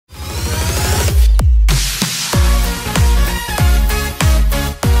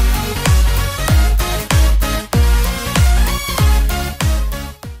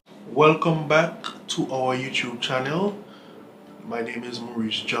Welcome back to our YouTube channel. My name is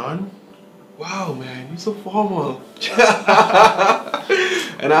Maurice John. Wow, man, you're so formal.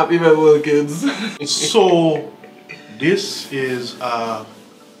 And I'm Ivan Wilkins. So, this is a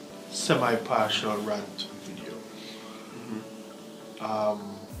semi-partial rant video.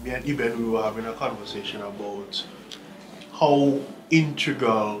 Me and Iben, we were having a conversation about how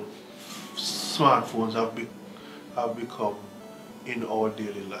integral smartphones have become in our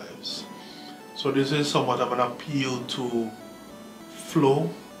daily lives. So this is somewhat of an appeal to Flow,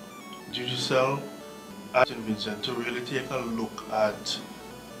 Digicel, and Vincent to really take a look at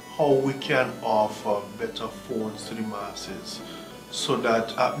how we can offer better phones to the masses so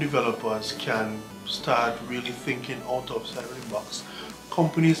that app developers can start really thinking outside of the box.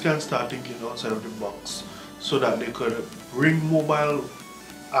 Companies can start thinking outside of the box so that they could bring mobile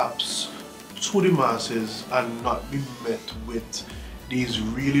apps to the masses and not be met with these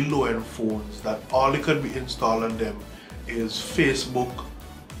really low-end phones that all they could be installed on them is Facebook,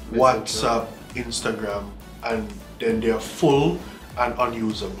 WhatsApp, Instagram, and then they're full and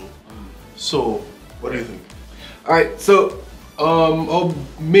unusable. So, what do you think? Alright, so our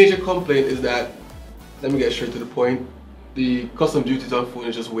major complaint is that, let me get straight to the point, the custom duties on phone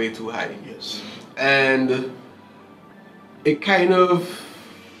is just way too high. Yes. And it kind of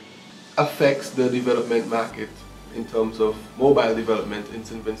affects the development market in terms of mobile development in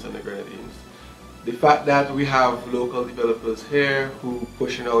St. Vincent and the Grenadines. The fact that we have local developers here who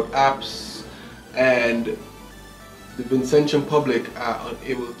pushing out apps and the Vincentian public are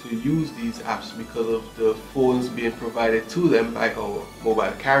unable to use these apps because of the phones being provided to them by our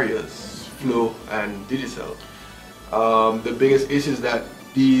mobile carriers, Flow and Digicel. The biggest issue is that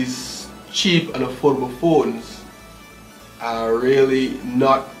these cheap and affordable phones are really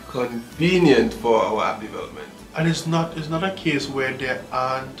not convenient for our app development. And it's not a case where there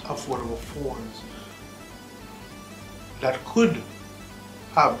aren't affordable phones that could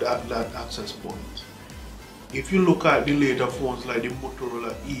have that access point. If you look at the later phones like the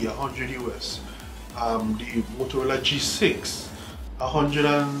Motorola E 100 US, the Motorola G6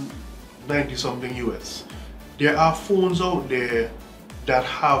 190 something US, there are phones out there that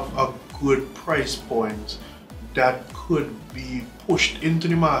have a good price point that could be pushed into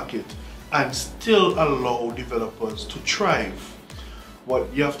the market and still allow developers to thrive.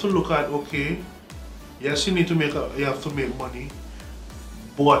 What you have to look at, okay, yes, you have to make money,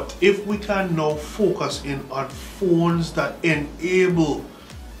 but if we can now focus in on phones that enable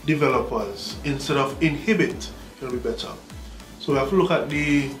developers instead of inhibit, it'll be better. So we have to look at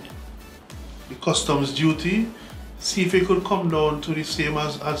the customs duty, see if it could come down to the same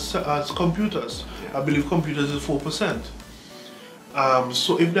as computers. Yeah. I believe computers is 4%.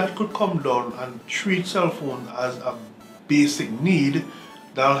 So if that could come down and treat cell phone as a basic need,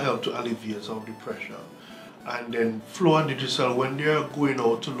 that'll help to alleviate some of the pressure. And then Flow and Digicel, when they're going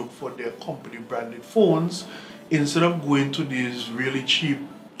out to look for their company branded phones, instead of going to these really cheap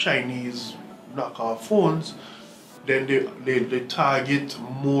Chinese knockoff phones, then they target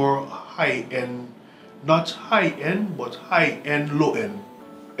more high-end, not high-end, but high-end, low-end,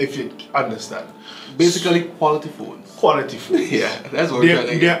 if you understand. Basically quality phones. Quality phones. Yeah, that's what we're trying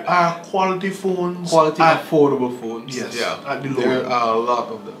to get. There are quality phones. Quality affordable phones. Yes, yeah. at the low there end. are a lot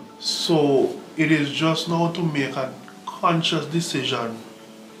of them. So it is just now to make a conscious decision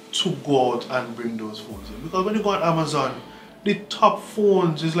to go out and bring those phones in. Because when you go on Amazon, the top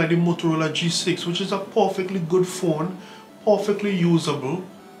phones is like the Motorola G6, which is a perfectly good phone, perfectly usable,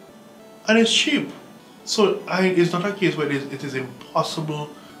 and it's cheap. So it's not a case where it is impossible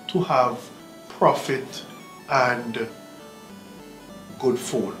to have profit and good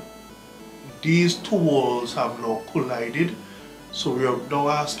phone. These two worlds have now collided, so we are now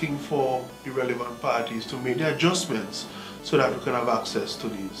asking for the relevant parties to make the adjustments so that we can have access to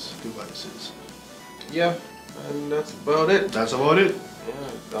these devices. Yeah, and that's about it. That's about it.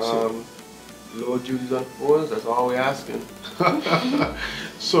 Yeah, low duties on phones, that's all we're asking.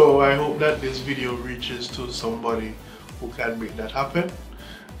 So I hope that this video reaches to somebody who can make that happen,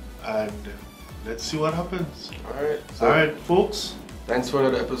 and let's see what happens. Alright folks, thanks for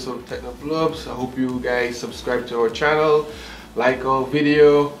another episode of Techno Blobs. I hope you guys subscribe to our channel, like our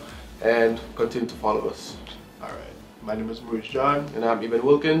video, and continue to follow us. Alright, my name is Maurice John. And I'm Ivan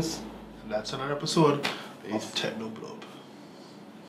Wilkins. And that's another episode of Techno Blobs.